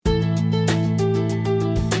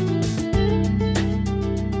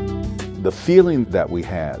The feeling that we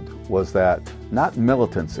had was that not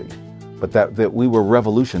militancy, but that we were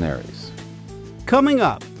revolutionaries. Coming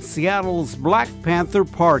up, Seattle's Black Panther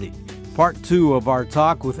Party, part 2 of our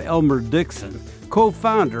talk with Elmer Dixon,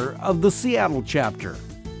 co-founder of the Seattle chapter.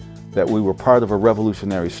 That we were part of a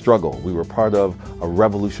revolutionary struggle. We were part of a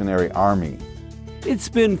revolutionary army. It's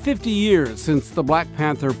been 50 years since the Black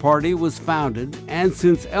Panther Party was founded, and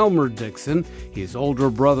since Elmer Dixon, his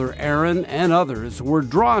older brother Aaron, and others were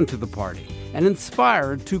drawn to the party and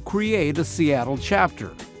inspired to create a Seattle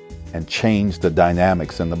chapter. And change the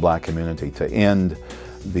dynamics in the black community to end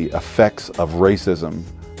the effects of racism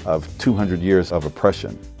of 200 years of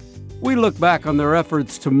oppression. We look back on their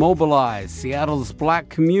efforts to mobilize Seattle's black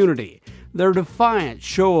community, their defiant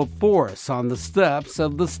show of force on the steps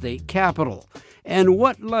of the state capitol, and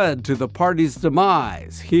what led to the party's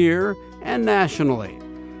demise here and nationally.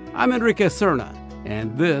 I'm Enrique Cerna,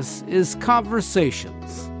 and this is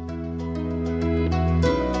Conversations.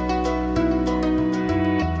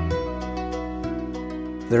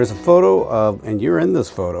 There's a photo of, and you're in this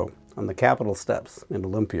photo, on the Capitol steps in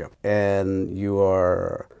Olympia. And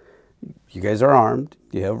you guys are armed,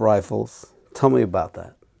 you have rifles. Tell me about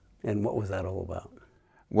that. And what was that all about?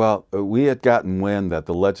 Well, we had gotten wind that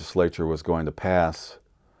the legislature was going to pass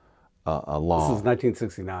a law. This is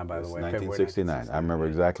 1969, by the way. 1969. I remember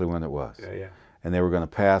exactly when it was. Yeah. And they were going to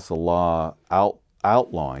pass a law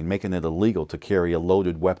outlawing, making it illegal to carry a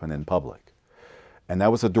loaded weapon in public. And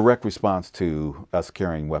that was a direct response to us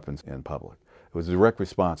carrying weapons in public. It was a direct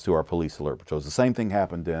response to our police alert patrols. The same thing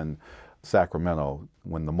happened in Sacramento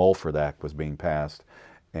when the Mulford Act was being passed,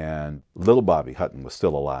 and little Bobby Hutton was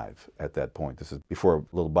still alive at that point. This is before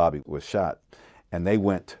little Bobby was shot. And they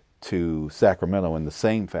went to Sacramento in the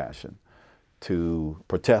same fashion to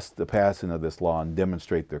protest the passing of this law and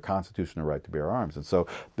demonstrate their constitutional right to bear arms. And so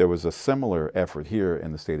there was a similar effort here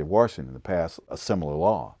in the state of Washington to pass a similar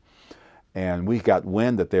law. And we got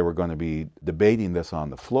wind that they were going to be debating this on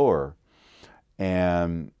the floor,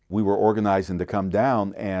 and we were organizing to come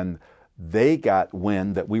down, and they got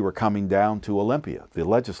wind that we were coming down to Olympia, the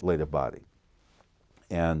legislative body.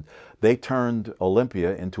 And they turned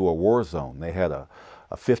Olympia into a war zone. They had a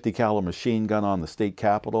 50 caliber machine gun on the state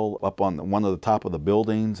capitol up on one of the top of the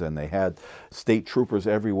buildings, and they had state troopers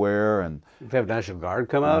everywhere. And they have National Guard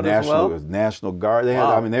come out as well? It was National Guard. They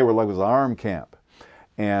wow. had, they were like, it was an armed camp.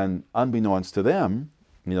 And unbeknownst to them,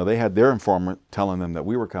 they had their informant telling them that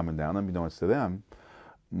we were coming down. Unbeknownst to them,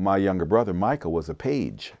 my younger brother, Michael, was a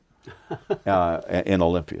page in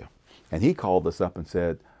Olympia. And he called us up and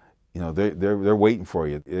said, they're waiting for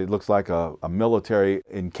you. It looks like a military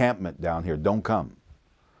encampment down here. Don't come.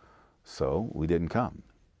 So we didn't come.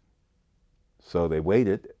 So they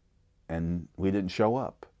waited, and we didn't show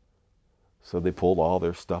up. So they pulled all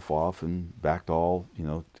their stuff off and backed all,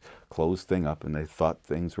 closed thing up, and they thought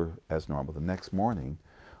things were as normal. The next morning,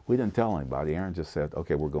 we didn't tell anybody. Aaron just said,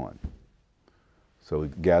 okay, we're going. So we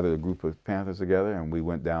gathered a group of Panthers together, and we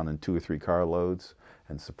went down in 2 or 3 carloads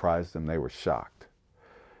and surprised them. They were shocked.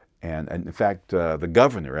 And in fact, the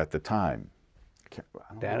governor at the time,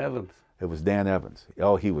 Dan Evans. It was Dan Evans.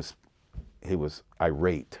 Oh, he was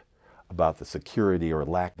irate about the security or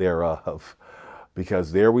lack thereof,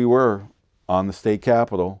 because there we were on the state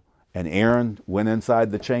capitol, and Aaron went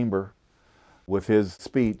inside the chamber with his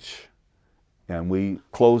speech, and we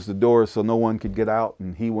closed the doors so no one could get out,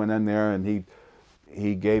 and he went in there and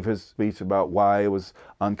he gave his speech about why it was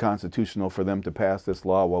unconstitutional for them to pass this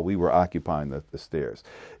law while we were occupying the stairs.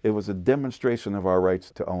 It was a demonstration of our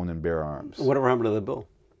rights to own and bear arms. Whatever happened to the bill?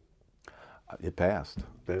 It passed.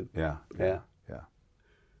 Yeah.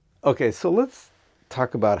 Okay, so let's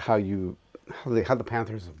talk about how the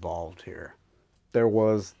Panthers evolved here. There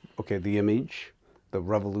was, the image, the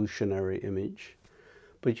revolutionary image,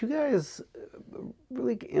 but you guys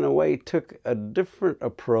really, in a way, took a different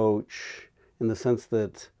approach in the sense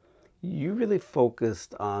that you really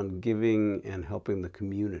focused on giving and helping the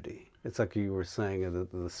community. It's like you were saying,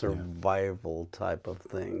 the survival type of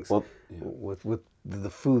things, with the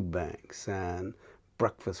food banks and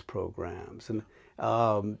breakfast programs, and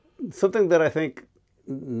something that I think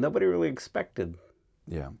nobody really expected.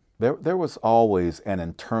 Yeah, there was always an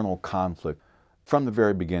internal conflict from the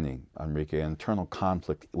very beginning, Enrique, an internal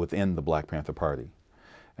conflict within the Black Panther Party.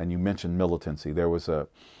 And you mentioned militancy. There was a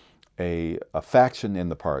faction in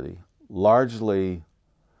the party, largely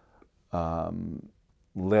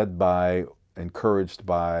led by, encouraged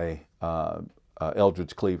by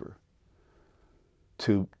Eldridge Cleaver,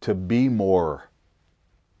 to be more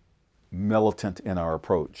militant in our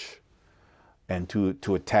approach and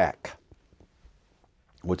to attack,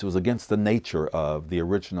 which was against the nature of the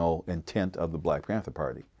original intent of the Black Panther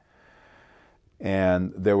Party.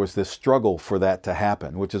 And there was this struggle for that to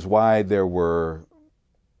happen, which is why there were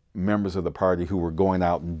members of the party who were going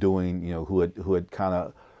out and doing, who had kind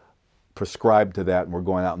of prescribed to that and were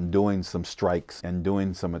going out and doing some strikes and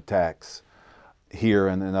doing some attacks here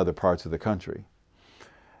and in other parts of the country.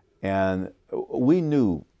 And we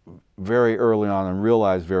knew very early on and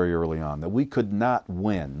realized very early on that we could not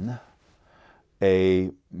win a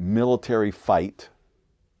military fight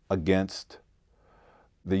against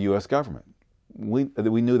the U.S. government. We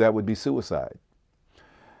knew that would be suicide.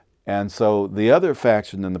 And so the other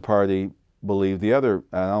faction in the party believed, I don't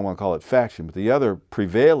want to call it faction, but the other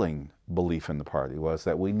prevailing belief in the party was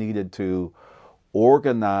that we needed to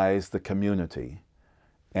organize the community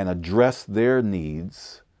and address their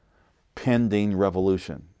needs pending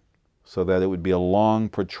revolution, so that it would be a long,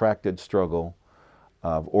 protracted struggle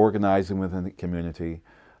of organizing within the community,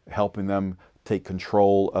 helping them take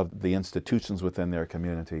control of the institutions within their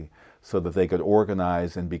community so that they could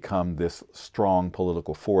organize and become this strong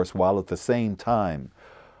political force, while at the same time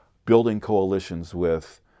building coalitions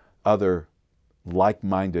with other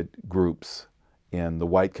like-minded groups in the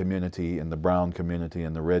white community, in the brown community,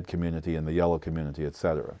 in the red community, in the yellow community,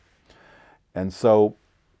 etc. And so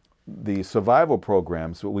the survival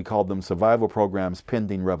programs, what we called them survival programs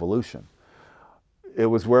pending revolution, it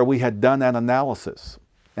was where we had done that analysis.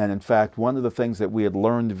 And in fact, one of the things that we had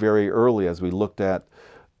learned very early as we looked at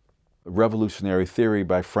revolutionary theory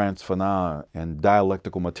by Frantz Fanon and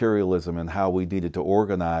dialectical materialism and how we needed to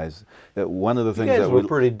organize, that one of the things you guys that were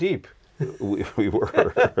pretty deep. We were.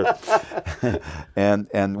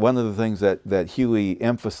 and one of the things that Huey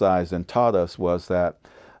emphasized and taught us was that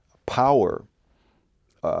power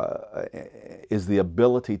is the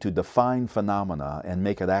ability to define phenomena and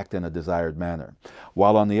make it act in a desired manner.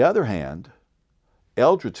 While on the other hand,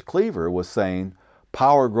 Eldridge Cleaver was saying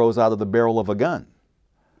power grows out of the barrel of a gun.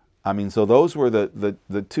 I mean, so those were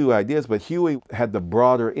the two ideas, but Huey had the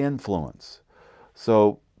broader influence.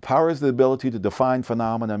 So power is the ability to define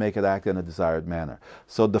phenomena and make it act in a desired manner.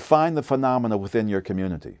 So define the phenomena within your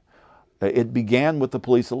community. It began with the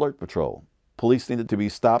police alert patrol. Police needed to be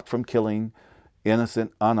stopped from killing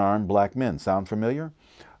innocent, unarmed black men. Sound familiar?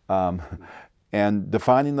 And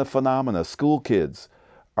defining the phenomena. School kids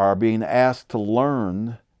are being asked to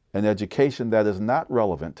learn an education that is not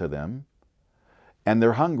relevant to them, and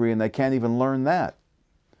they're hungry and they can't even learn that.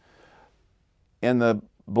 In the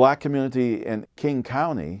black community in King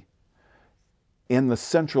County, in the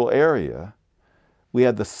central area, we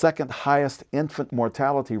had the second highest infant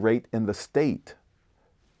mortality rate in the state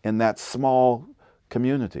in that small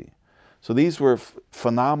community. So these were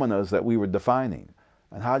phenomena that we were defining.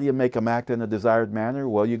 And how do you make them act in a desired manner?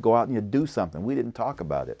 Well, you go out and you do something. We didn't talk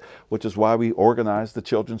about it, which is why we organized the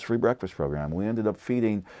Children's Free Breakfast Program. We ended up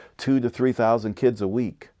feeding 2,000 to 3,000 kids a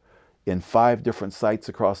week in 5 different sites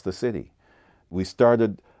across the city. We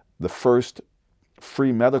started the first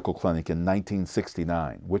free medical clinic in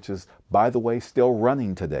 1969, which is, by the way, still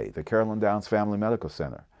running today, the Carolyn Downs Family Medical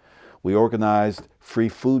Center. We organized free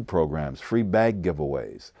food programs, free bag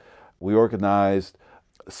giveaways. We organized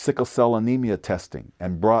sickle cell anemia testing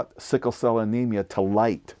and brought sickle cell anemia to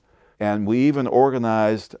light. And we even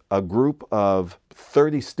organized a group of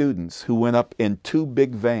 30 students who went up in 2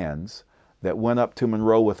 big vans that went up to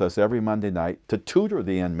Monroe with us every Monday night to tutor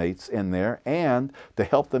the inmates in there and to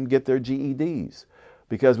help them get their GEDs.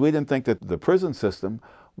 Because we didn't think that the prison system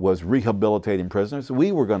was rehabilitating prisoners.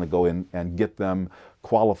 We were going to go in and get them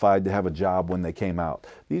qualified to have a job when they came out.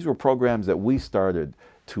 These were programs that we started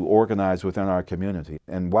to organize within our community.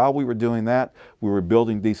 And while we were doing that, we were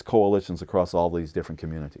building these coalitions across all these different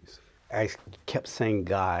communities. I kept saying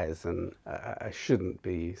guys, and I shouldn't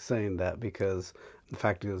be saying that, because the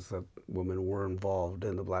fact is that women were involved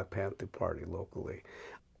in the Black Panther Party locally.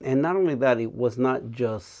 And not only that, it was not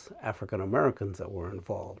just African Americans that were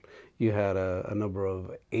involved. You had a number of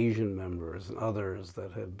Asian members and others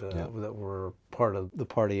that had that were part of the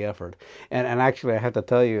party effort. And actually, I have to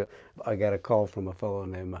tell you, I got a call from a fellow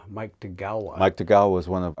named Mike Tagawa. Mike Tagawa was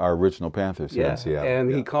one of our original Panthers here in Seattle.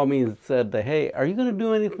 And he called me and said, "Hey, are you going to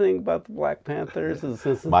do anything about the Black Panthers?"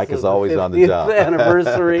 Since Mike is always on the job. 50th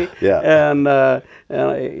anniversary. And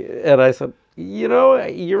I said, "You know,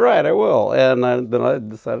 you're right, I will." And then I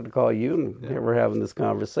decided to call you, and we're having this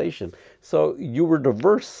conversation. So you were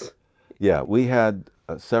diverse. Yeah, we had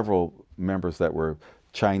several members that were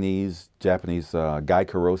Chinese, Japanese, Guy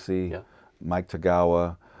Kurosi, Mike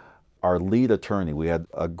Tagawa. Our lead attorney, we had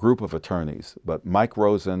a group of attorneys, but Mike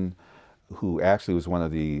Rosen, who actually was one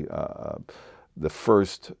of the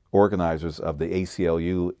first organizers of the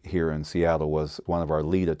ACLU here in Seattle, was one of our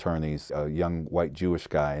lead attorneys, a young white Jewish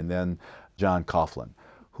guy, and then John Coughlin,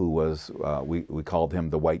 who was, we called him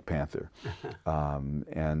the White Panther. And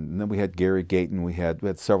then we had Gary Gayton, we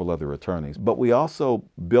had several other attorneys. But we also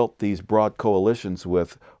built these broad coalitions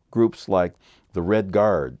with groups like the Red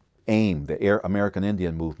Guard, AIM, the American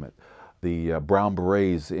Indian Movement, the Brown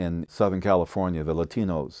Berets in Southern California, the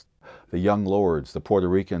Latinos, the Young Lords, the Puerto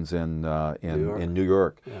Ricans in New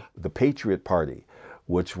York, yeah. The Patriot Party,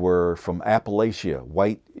 which were from Appalachia,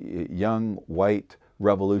 young white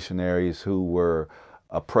revolutionaries who were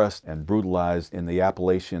oppressed and brutalized in the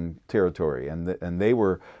Appalachian territory, and they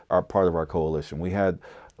were part of our coalition. We had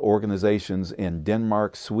organizations in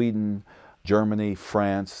Denmark, Sweden, Germany,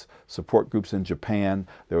 France, support groups in Japan.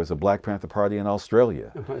 There was a Black Panther Party in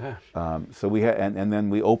Australia. Oh my gosh. So we had, and then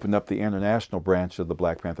we opened up the international branch of the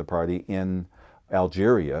Black Panther Party in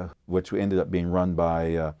Algeria, which ended up being run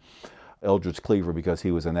by Eldridge Cleaver because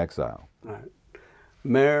he was in exile. All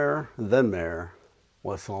right. Then Mayor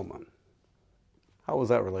Wes Solomon. How was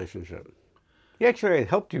that relationship? He actually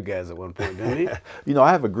helped you guys at one point, didn't he?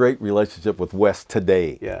 I have a great relationship with Wes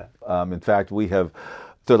today. Yeah. In fact, we have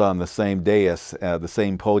stood on the same dais, the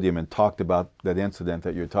same podium, and talked about that incident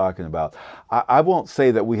that you're talking about. I won't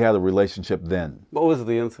say that we had a relationship then. What was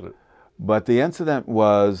the incident? But the incident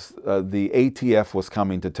was the ATF was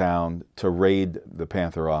coming to town to raid the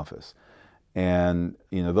Panther office. And,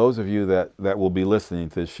 those of you that will be listening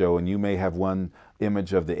to this show, and you may have one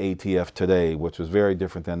image of the ATF today, which was very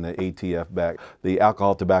different than the ATF back, the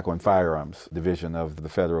Alcohol, Tobacco, and Firearms Division of the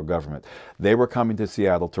federal government. They were coming to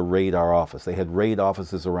Seattle to raid our office. They had raid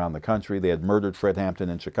offices around the country. They had murdered Fred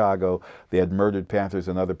Hampton in Chicago. They had murdered Panthers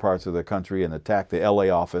in other parts of the country and attacked the LA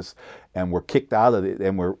office and were kicked out of it.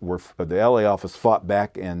 And the LA office fought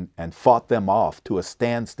back and fought them off to a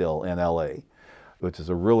standstill in LA, which is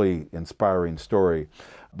a really inspiring story.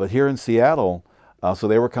 But here in Seattle, so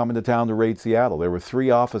they were coming to town to raid Seattle. There were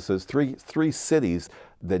three offices, three cities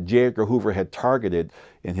that J. Edgar Hoover had targeted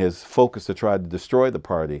in his focus to try to destroy the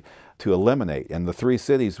party, to eliminate. And the three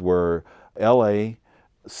cities were LA,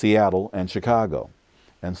 Seattle, and Chicago.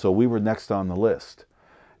 And so we were next on the list.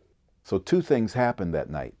 So two things happened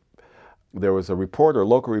that night. There was a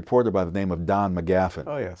local reporter by the name of Don McGaffin.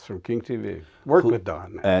 Oh yes, from King TV. Worked with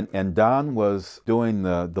Don. And Don was doing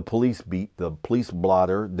the police beat, the police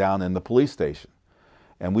blotter down in the police station.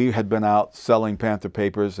 And we had been out selling Panther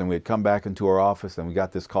papers, and we had come back into our office, and we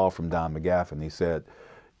got this call from Don McGaffin. He said,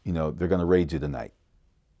 they're going to raid you tonight.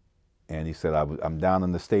 And he said, I'm down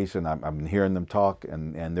in the station. I've been hearing them talk,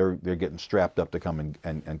 and they're getting strapped up to come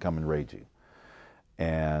and come and raid you.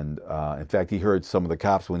 And in fact, he heard some of the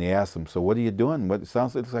cops when he asked them, so what are you doing? It looks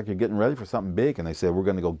like you're getting ready for something big. And they said, we're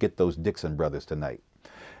going to go get those Dixon brothers tonight.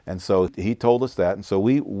 And so he told us that. And so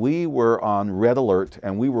we were on red alert,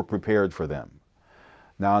 and we were prepared for them.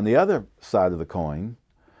 Now, on the other side of the coin,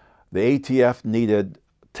 the ATF needed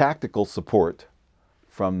tactical support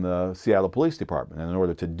from the Seattle Police Department. And in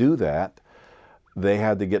order to do that, they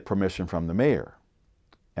had to get permission from the mayor.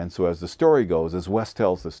 And so as the story goes, as Wes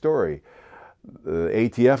tells the story, the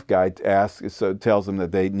ATF guy tells them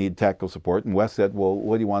that they need tactical support, and Wes said, well,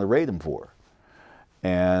 what do you want to raid them for?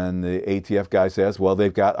 And the ATF guy says, well,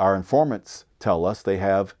 they've got our informants tell us they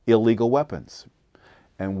have illegal weapons.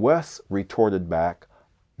 And Wes retorted back,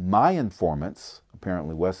 my informants,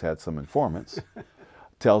 apparently Wes had some informants,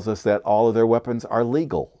 tells us that all of their weapons are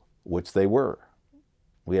legal, which they were.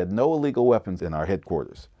 We had no illegal weapons in our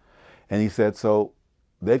headquarters. And he said, so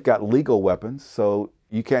they've got legal weapons, so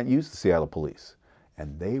you can't use the Seattle police.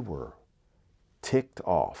 And they were ticked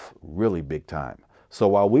off really big time. So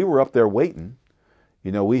while we were up there waiting,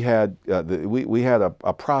 we had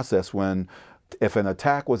a process when, if an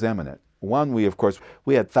attack was imminent, we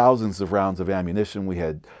had thousands of rounds of ammunition. We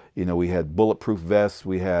had bulletproof vests,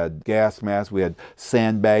 we had gas masks, we had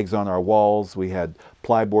sandbags on our walls, we had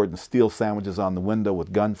plyboard and steel sandwiches on the window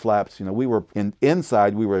with gun flaps. We were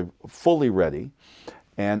inside, we were fully ready.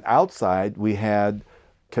 And outside, we had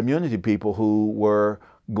community people who were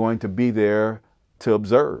going to be there to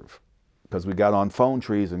observe, because we got on phone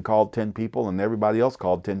trees and called 10 people, and everybody else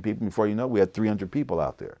called 10 people. Before you know, we had 300 people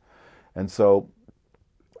out there. And so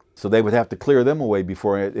they would have to clear them away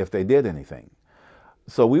if they did anything.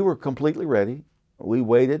 So we were completely ready. We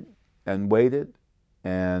waited and waited,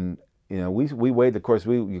 and we waited. Of course,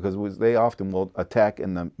 because they often will attack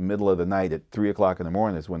in the middle of the night at 3 o'clock in the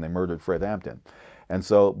morning is when they murdered Fred Hampton. And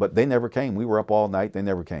so, but they never came. We were up all night. They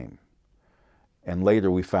never came. And later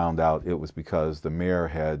we found out it was because the mayor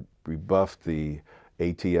had rebuffed the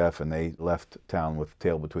ATF, and they left town with the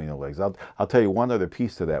tail between their legs. I'll tell you one other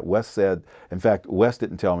piece to that. Wes said, in fact, Wes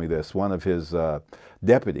didn't tell me this. One of his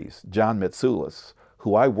deputies, John Mitsoulas,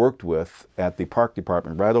 who I worked with at the park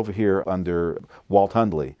department right over here under Walt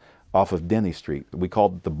Hundley off of Denny Street. We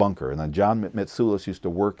called it the bunker. And then John Mitsoulas used to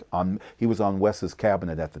work on, he was on Wes's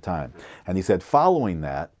cabinet at the time. And he said following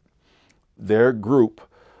that, their group,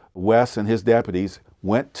 Wes and his deputies,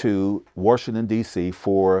 went to Washington, D.C.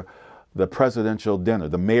 for the presidential dinner,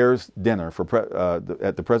 the mayor's dinner,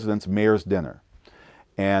 at the president's mayor's dinner.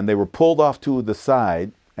 And they were pulled off to the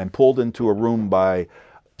side and pulled into a room by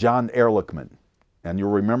John Ehrlichman. And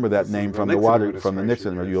you'll remember that name from the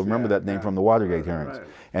Nixon. You'll remember that name from the Watergate hearings. Right.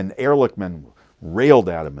 And Ehrlichman railed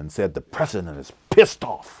at him and said, "The president is pissed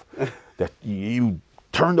off that you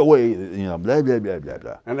turned away, you know, blah, blah, blah, blah,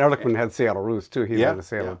 blah." And Ehrlichman had Seattle roots, too. He was a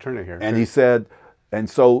Seattle attorney here. And he said, and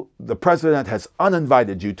so the president has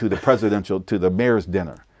uninvited you to the mayor's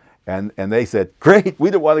dinner. And they said, "Great,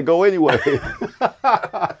 we didn't want to go anyway."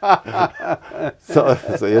 So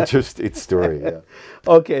it's an interesting story. Yeah.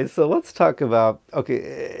 Okay, so let's talk about, how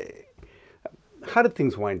did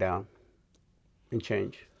things wind down and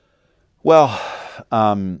change? Well,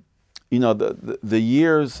 you know, the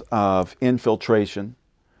years of infiltration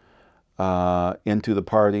into the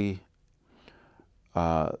party,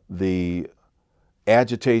 the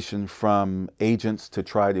agitation from agents to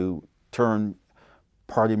try to turn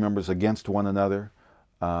party members against one another,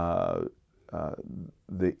 the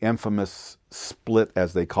infamous split,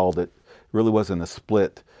 as they called it, really wasn't a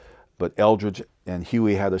split, but Eldridge and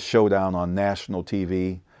Huey had a showdown on national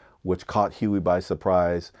TV, which caught Huey by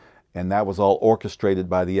surprise, and that was all orchestrated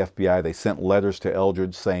by the FBI. They sent letters to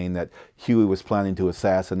Eldridge saying that Huey was planning to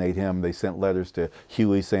assassinate him. They sent letters to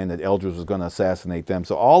Huey saying that Eldridge was going to assassinate them.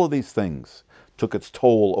 So all of these things took its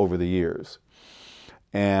toll over the years.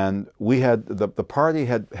 And we had, the party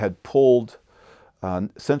had pulled,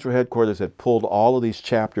 central headquarters had pulled all of these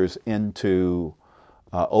chapters into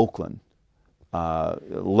Oakland,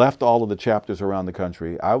 left all of the chapters around the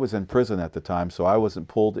country. I was in prison at the time, so I wasn't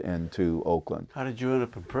pulled into Oakland. How did you end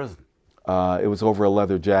up in prison? It was over a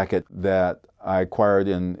leather jacket that I acquired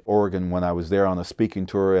in Oregon when I was there on a speaking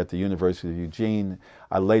tour at the University of Eugene.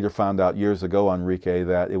 I later found out years ago, Enrique,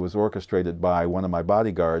 that it was orchestrated by one of my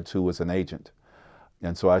bodyguards who was an agent.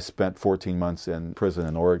 And so I spent 14 months in prison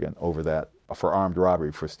in Oregon over that, for armed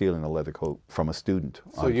robbery, for stealing a leather coat from a student.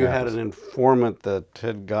 So you had an informant that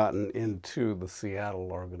had gotten into the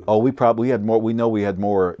Seattle organization? Oh, we had more. We know we had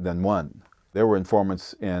more than one. There were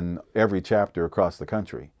informants in every chapter across the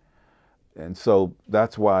country. And so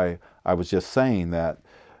that's why I was just saying that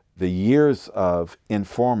the years of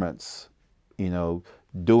informants, you know,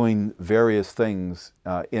 doing various things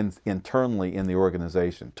internally in the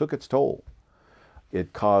organization took its toll.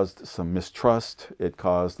 It caused some mistrust. It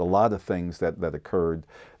caused a lot of things that occurred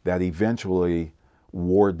that eventually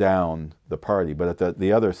wore down the party. But at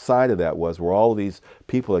the other side of that was where all of these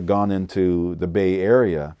people had gone into the Bay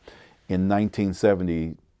Area in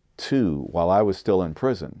 1972 while I was still in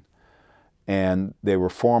prison. And they were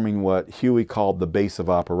forming what Huey called the base of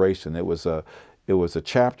operation. It was a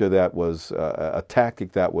chapter that was a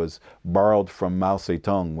tactic that was borrowed from Mao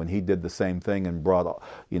Zedong when he did the same thing and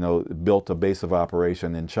built a base of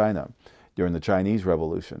operation in China during the Chinese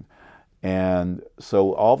Revolution. And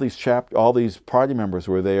so all these party members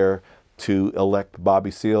were there to elect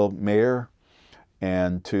Bobby Seale mayor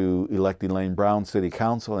and to elect Elaine Brown city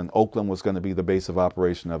council, and Oakland was going to be the base of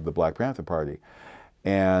operation of the Black Panther Party.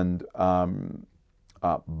 And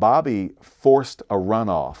Bobby forced a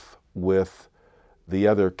runoff with the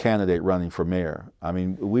other candidate running for mayor. I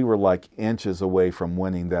mean, we were like inches away from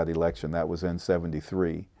winning that election. That was in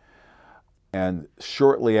 '73. And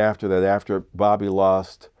shortly after that, after Bobby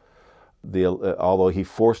lost, although he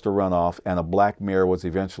forced a runoff and a black mayor was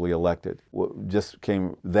eventually elected, just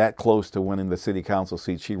came that close to winning the city council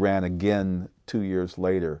seat. She ran again 2 years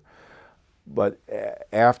later. But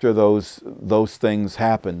after those things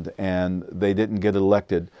happened and they didn't get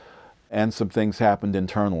elected, and some things happened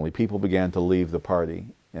internally, people began to leave the party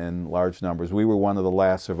in large numbers. We were one of the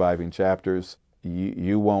last surviving chapters.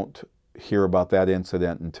 You won't hear about that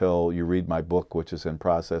incident until you read my book, which is in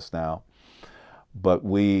process now. But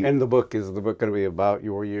And the book going to be about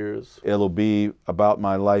your years? It'll be about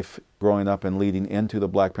my life growing up and leading into the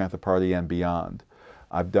Black Panther Party and beyond.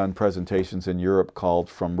 I've done presentations in Europe called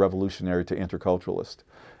From Revolutionary to Interculturalist.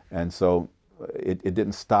 And so it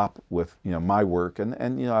didn't stop with my work. And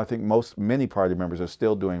I think many party members are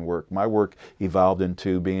still doing work. My work evolved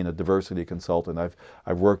into being a diversity consultant.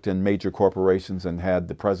 I've worked in major corporations and had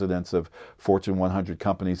the presidents of Fortune 100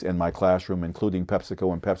 companies in my classroom, including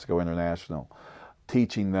PepsiCo and PepsiCo International,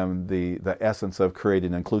 teaching them the essence of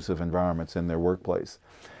creating inclusive environments in their workplace.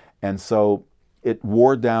 And so it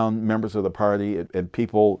wore down members of the party, and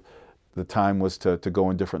people the time was to go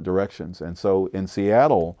in different directions. And so in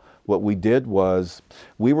Seattle, what we did was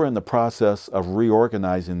we were in the process of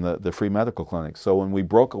reorganizing the free medical clinics. So when we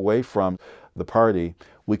broke away from the party,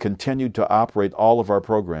 we continued to operate all of our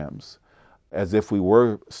programs as if we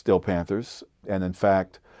were still Panthers. And in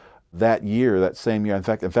fact, that same year, in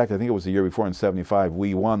fact, I think it was the year before in '75,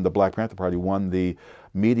 the Black Panther Party won the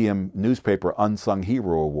Medium newspaper Unsung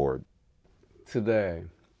Hero Award. Today,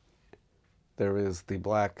 there is the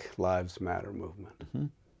Black Lives Matter movement. Mm-hmm.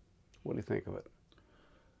 What do you think of it?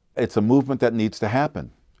 It's a movement that needs to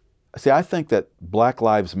happen. See, I think that Black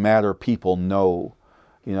Lives Matter people know,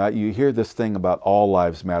 you hear this thing about all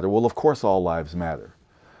lives matter. Well, of course all lives matter.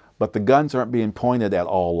 But the guns aren't being pointed at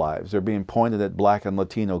all lives. They're being pointed at Black and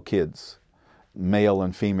Latino kids, male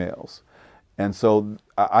and females. And so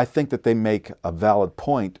I think that they make a valid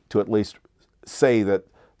point to at least say that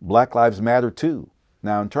Black lives matter too.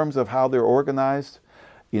 Now, in terms of how they're organized,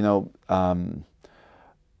 they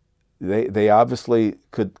obviously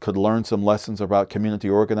could learn some lessons about community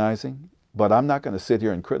organizing, but I'm not going to sit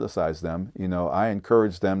here and criticize them. I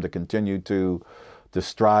encourage them to continue to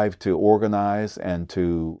strive to organize and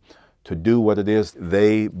to do what it is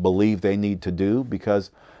they believe they need to do,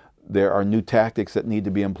 because there are new tactics that need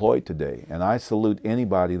to be employed today. And I salute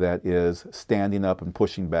anybody that is standing up and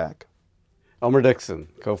pushing back. Elmer Dixon,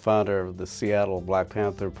 co-founder of the Seattle Black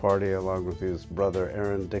Panther Party, along with his brother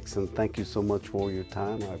Aaron Dixon, thank you so much for your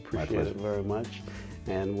time. I appreciate it very much.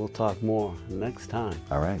 And we'll talk more next time.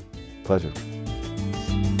 All right. Pleasure.